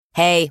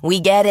Hey, we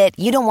get it.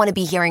 You don't want to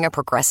be hearing a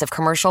Progressive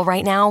commercial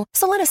right now,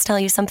 so let us tell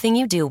you something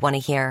you do want to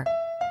hear.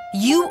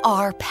 You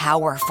are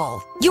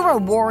powerful. You're a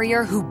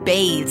warrior who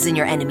bathes in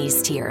your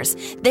enemy's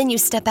tears. Then you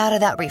step out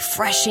of that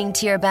refreshing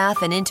tear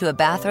bath and into a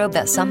bathrobe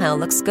that somehow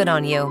looks good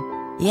on you.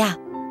 Yeah,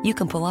 you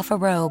can pull off a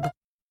robe.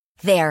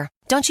 There.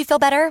 Don't you feel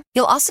better?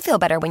 You'll also feel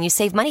better when you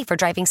save money for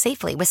driving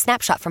safely with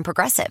Snapshot from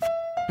Progressive.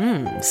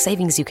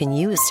 Savings you can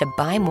use to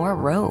buy more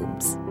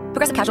robes.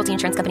 Progressive Casualty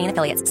Insurance Company and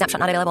Affiliates. Snapshot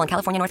not available in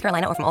California, North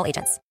Carolina, or from all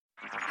agents.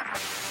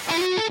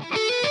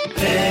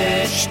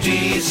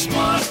 HT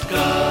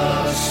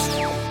Smartcast.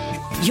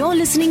 You're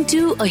listening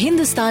to a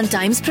Hindustan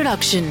Times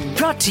production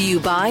brought to you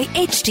by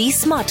HT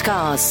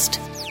Smartcast.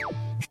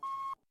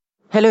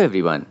 Hello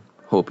everyone.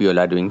 Hope you all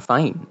are doing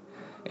fine.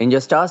 In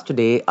your stars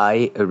today,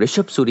 I,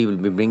 Rishabh Suri, will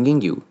be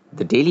bringing you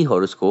the Daily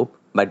Horoscope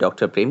by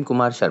Dr. Prem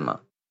Kumar Sharma.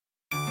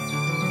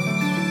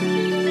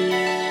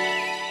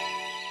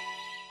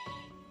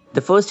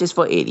 The first is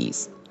for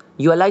Aries.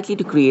 You are likely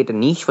to create a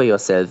niche for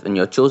yourself in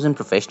your chosen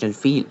professional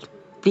field.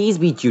 Please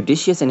be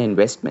judicious in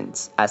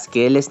investments, as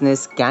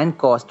carelessness can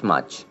cost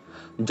much.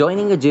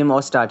 Joining a gym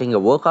or starting a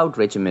workout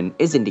regimen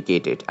is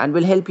indicated and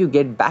will help you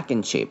get back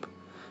in shape.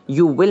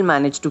 You will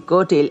manage to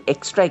curtail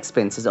extra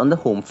expenses on the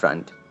home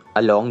front.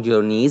 A long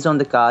journey is on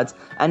the cards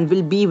and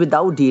will be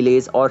without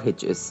delays or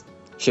hitches.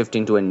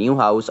 Shifting to a new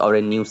house or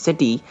a new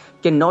city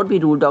cannot be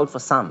ruled out for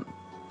some.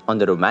 On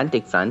the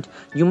romantic front,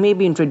 you may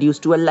be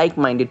introduced to a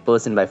like-minded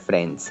person by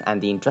friends and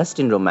the interest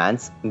in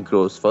romance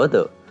grows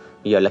further.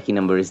 Your lucky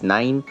number is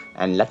 9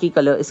 and lucky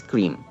color is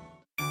cream.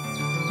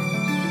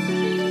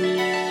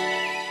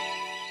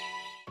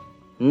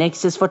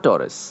 Next is for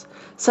Taurus.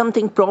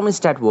 Something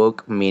promised at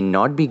work may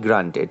not be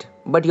granted,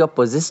 but your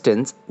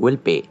persistence will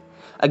pay.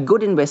 A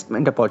good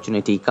investment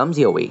opportunity comes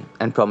your way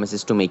and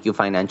promises to make you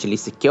financially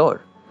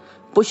secure.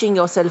 Pushing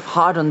yourself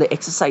hard on the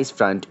exercise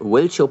front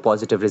will show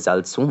positive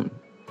results soon.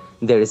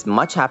 There is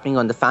much happening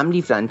on the family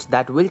front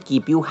that will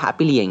keep you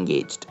happily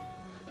engaged.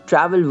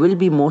 Travel will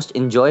be most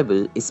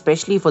enjoyable,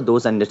 especially for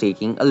those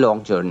undertaking a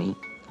long journey.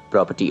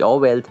 Property or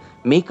wealth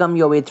may come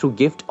your way through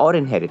gift or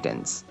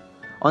inheritance.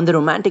 On the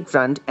romantic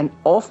front, an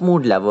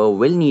off-mood lover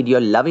will need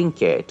your loving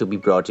care to be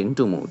brought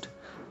into mood.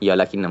 Your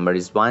lucky number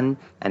is 1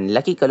 and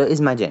lucky color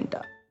is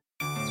magenta.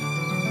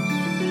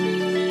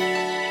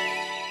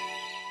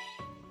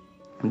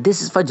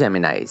 This is for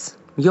Geminis.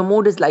 Your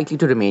mood is likely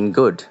to remain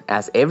good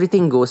as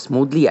everything goes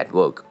smoothly at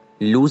work.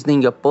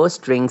 Loosening your purse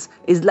strings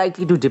is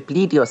likely to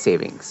deplete your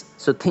savings,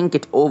 so think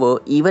it over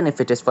even if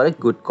it is for a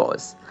good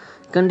cause.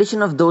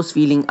 Condition of those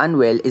feeling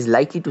unwell is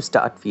likely to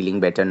start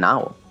feeling better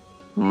now.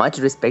 Much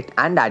respect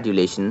and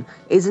adulation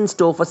is in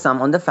store for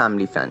some on the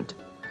family front.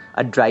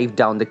 A drive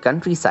down the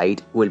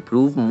countryside will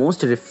prove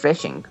most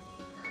refreshing.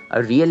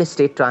 A real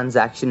estate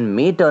transaction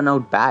may turn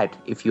out bad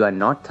if you are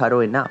not thorough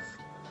enough.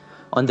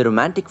 On the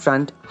romantic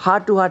front,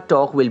 heart-to-heart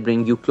talk will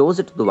bring you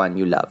closer to the one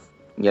you love.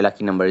 Your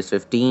lucky number is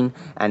 15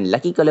 and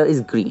lucky color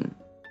is green.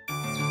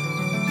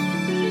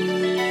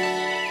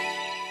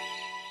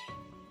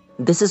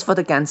 This is for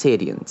the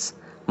Cancerians.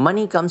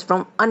 Money comes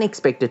from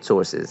unexpected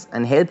sources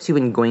and helps you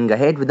in going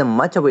ahead with a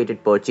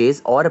much-awaited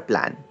purchase or a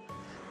plan.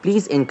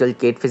 Please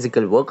inculcate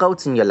physical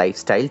workouts in your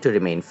lifestyle to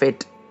remain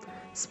fit.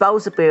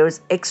 Spouse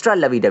appears extra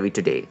lovey-dovey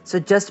today, so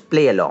just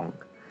play along.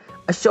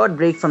 A short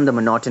break from the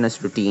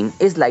monotonous routine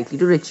is likely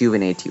to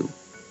rejuvenate you.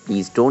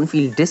 Please don't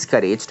feel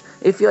discouraged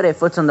if your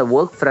efforts on the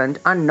work front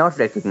are not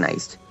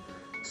recognized.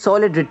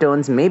 Solid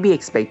returns may be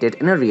expected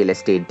in a real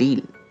estate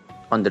deal.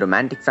 On the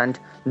romantic front,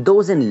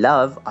 those in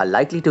love are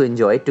likely to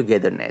enjoy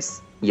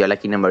togetherness. Your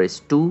lucky number is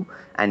 2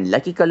 and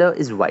lucky color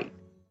is white.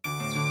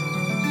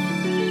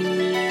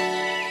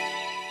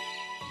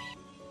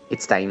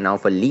 It's time now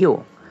for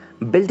Leo.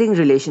 Building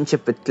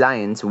relationship with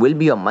clients will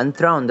be a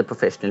mantra on the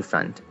professional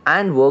front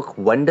and work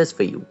wonders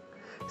for you.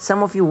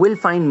 Some of you will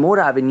find more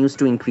avenues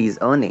to increase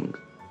earning.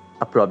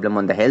 A problem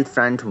on the health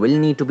front will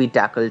need to be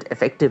tackled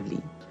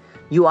effectively.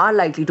 You are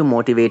likely to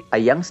motivate a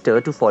youngster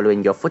to follow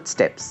in your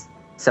footsteps.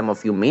 Some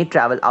of you may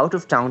travel out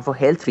of town for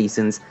health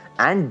reasons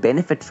and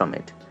benefit from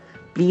it.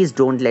 Please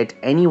don't let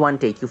anyone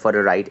take you for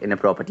a ride in a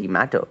property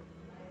matter.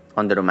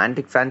 On the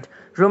romantic front,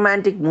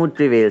 romantic mood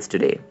prevails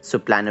today, so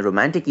plan a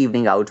romantic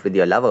evening out with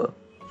your lover.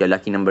 Your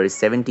lucky number is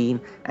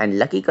 17 and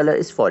lucky color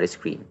is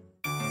forest green.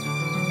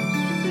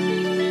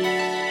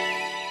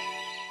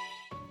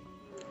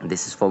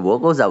 This is for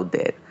Virgos out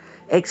there.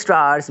 Extra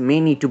hours may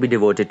need to be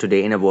devoted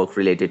today in a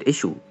work-related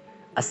issue.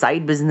 A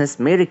side business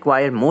may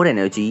require more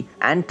energy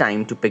and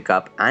time to pick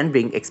up and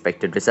bring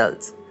expected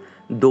results.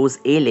 Those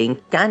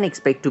ailing can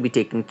expect to be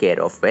taken care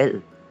of well.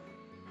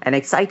 An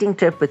exciting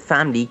trip with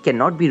family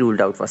cannot be ruled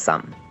out for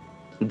some.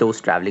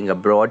 Those traveling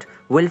abroad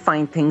will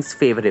find things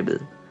favorable.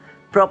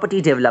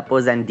 Property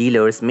developers and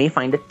dealers may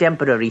find a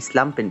temporary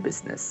slump in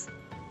business.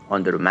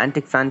 On the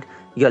romantic front,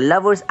 your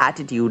lover's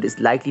attitude is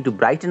likely to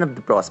brighten up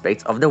the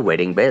prospects of the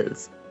wedding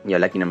bells. Your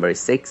lucky number is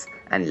 6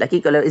 and lucky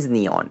color is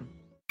neon.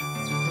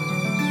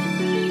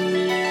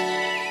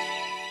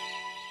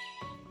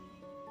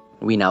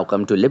 We now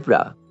come to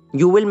Libra.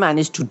 You will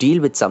manage to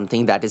deal with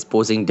something that is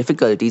posing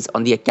difficulties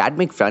on the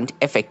academic front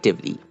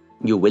effectively.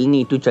 You will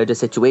need to judge a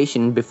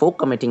situation before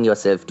committing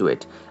yourself to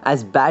it,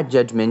 as bad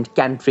judgment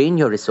can drain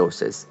your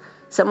resources.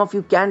 Some of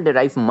you can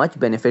derive much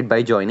benefit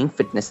by joining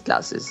fitness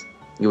classes.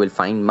 You will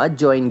find much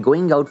joy in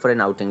going out for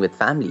an outing with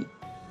family.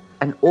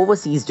 An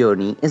overseas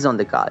journey is on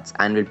the cards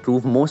and will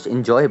prove most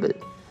enjoyable.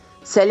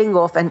 Selling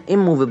off an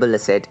immovable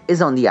asset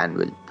is on the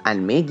anvil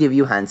and may give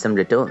you handsome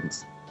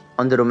returns.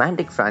 On the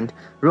romantic front,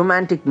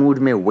 romantic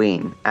mood may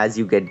wane as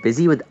you get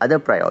busy with other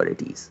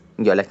priorities.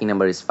 Your lucky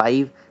number is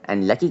 5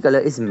 and lucky color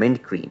is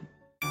mint green.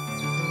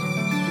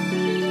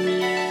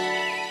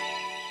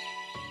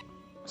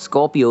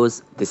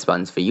 Scorpios, this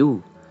one's for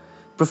you.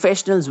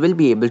 Professionals will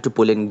be able to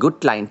pull in good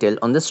clientele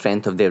on the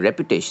strength of their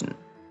reputation.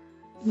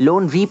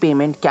 Loan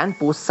repayment can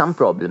pose some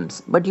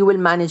problems, but you will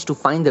manage to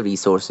find the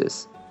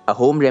resources. A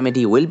home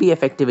remedy will be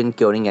effective in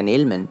curing an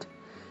ailment.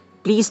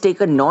 Please take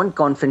a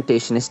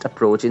non-confrontationist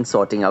approach in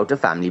sorting out a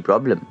family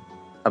problem.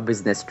 A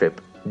business trip,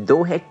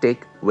 though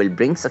hectic, will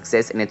bring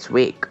success in its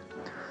wake.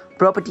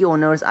 Property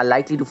owners are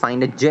likely to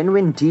find a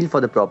genuine deal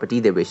for the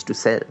property they wish to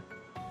sell.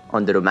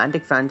 On the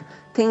romantic front,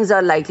 things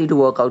are likely to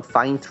work out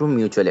fine through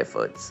mutual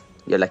efforts.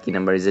 Your lucky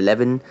number is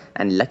 11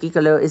 and lucky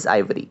color is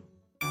ivory.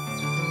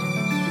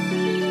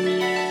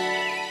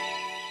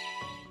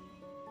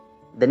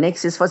 The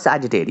next is for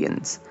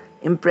Sagittarians.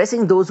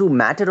 Impressing those who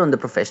matter on the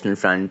professional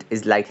front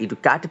is likely to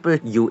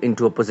catapult you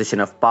into a position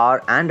of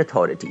power and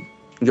authority.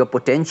 Your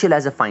potential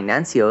as a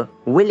financier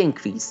will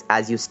increase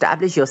as you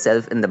establish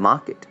yourself in the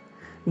market.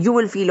 You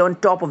will feel on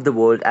top of the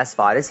world as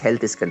far as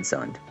health is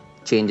concerned.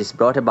 Changes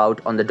brought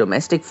about on the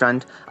domestic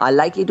front are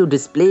likely to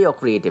display your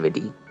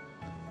creativity.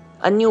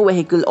 A new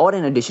vehicle or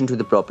an addition to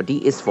the property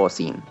is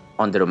foreseen.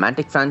 On the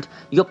romantic front,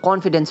 your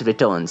confidence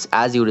returns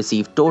as you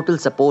receive total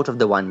support of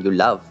the one you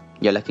love.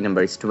 Your lucky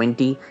number is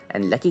 20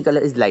 and lucky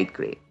color is light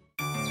grey.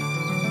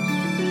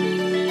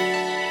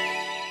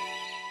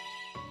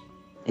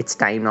 It's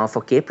time now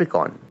for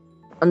Capricorn.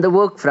 On the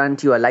work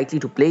front, you are likely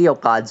to play your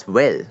cards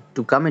well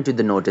to come into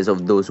the notice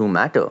of those who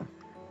matter.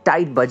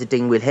 Tight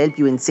budgeting will help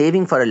you in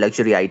saving for a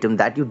luxury item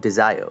that you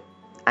desire.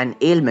 An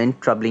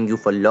ailment troubling you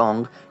for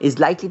long is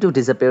likely to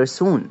disappear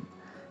soon.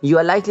 You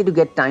are likely to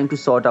get time to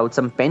sort out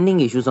some pending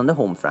issues on the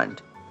home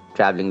front.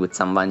 Traveling with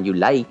someone you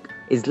like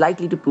is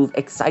likely to prove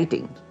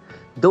exciting.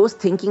 Those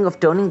thinking of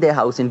turning their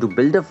house into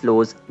builder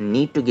floors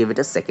need to give it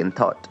a second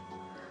thought.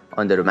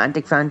 On the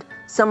romantic front,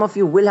 some of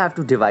you will have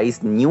to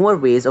devise newer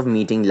ways of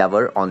meeting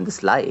lover on the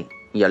sly.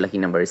 Your lucky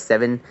number is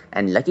 7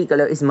 and lucky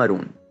color is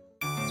maroon.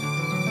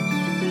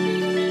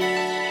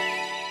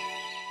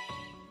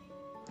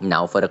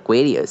 Now for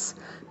Aquarius.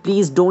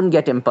 Please don't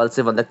get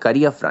impulsive on the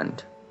career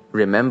front.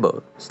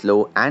 Remember,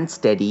 slow and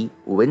steady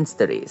wins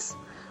the race.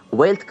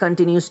 Wealth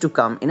continues to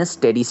come in a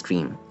steady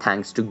stream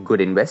thanks to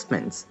good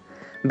investments.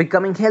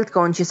 Becoming health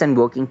conscious and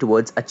working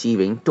towards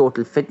achieving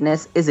total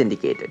fitness is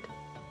indicated.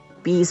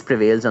 Peace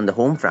prevails on the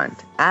home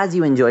front as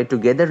you enjoy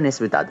togetherness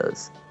with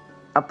others.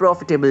 A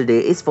profitable day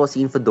is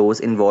foreseen for those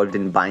involved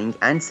in buying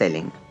and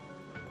selling.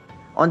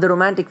 On the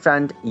romantic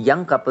front,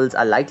 young couples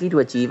are likely to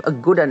achieve a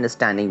good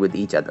understanding with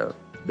each other.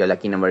 Your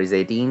lucky number is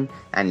 18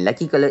 and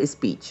lucky color is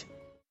peach.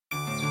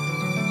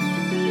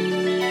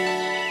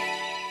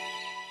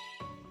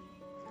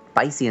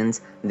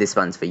 Pisceans, this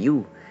one's for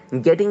you.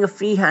 Getting a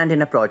free hand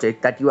in a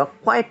project that you are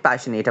quite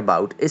passionate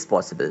about is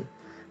possible.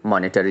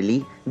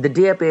 Monetarily, the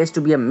day appears to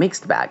be a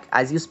mixed bag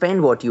as you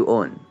spend what you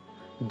earn.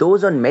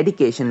 Those on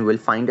medication will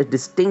find a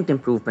distinct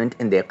improvement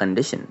in their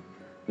condition.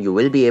 You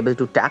will be able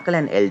to tackle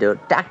an elder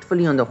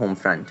tactfully on the home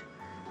front.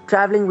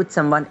 Traveling with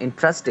someone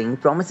interesting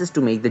promises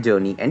to make the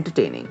journey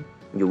entertaining.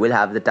 You will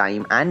have the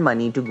time and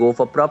money to go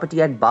for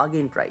property at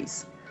bargain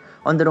price.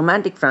 On the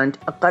romantic front,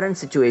 a current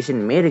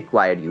situation may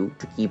require you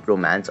to keep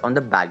romance on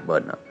the back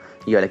burner.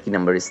 Your lucky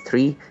number is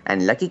 3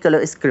 and lucky color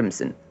is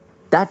crimson.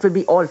 That will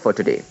be all for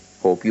today.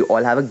 Hope you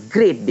all have a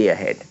great day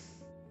ahead.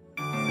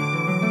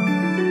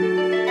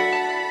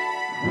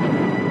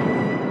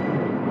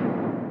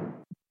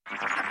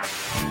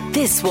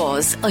 This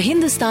was a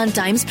Hindustan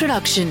Times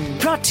production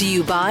brought to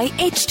you by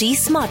HT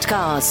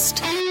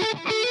Smartcast.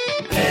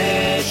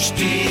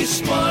 HT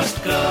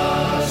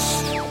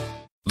Smartcast.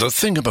 The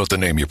thing about the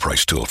Name Your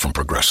Price tool from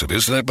Progressive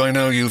is that by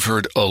now you've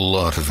heard a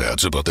lot of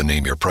ads about the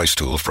Name Your Price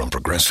tool from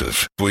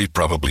Progressive. We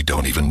probably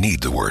don't even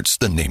need the words,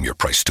 the Name Your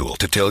Price tool,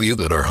 to tell you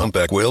that our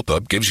humpback whale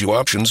pup gives you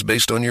options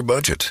based on your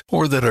budget,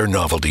 or that our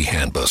novelty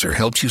hand buzzer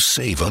helps you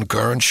save on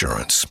car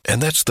insurance. And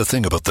that's the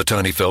thing about the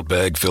tiny felt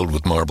bag filled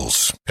with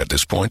marbles. At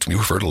this point,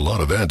 you've heard a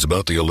lot of ads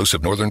about the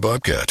elusive northern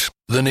bobcat.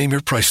 The Name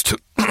Your Price tool,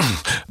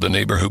 the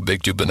neighbor who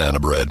baked you banana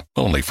bread,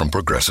 only from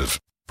Progressive.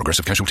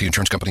 Progressive Casualty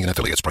Insurance Company and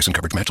Affiliates. Price and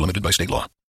coverage match limited by state law.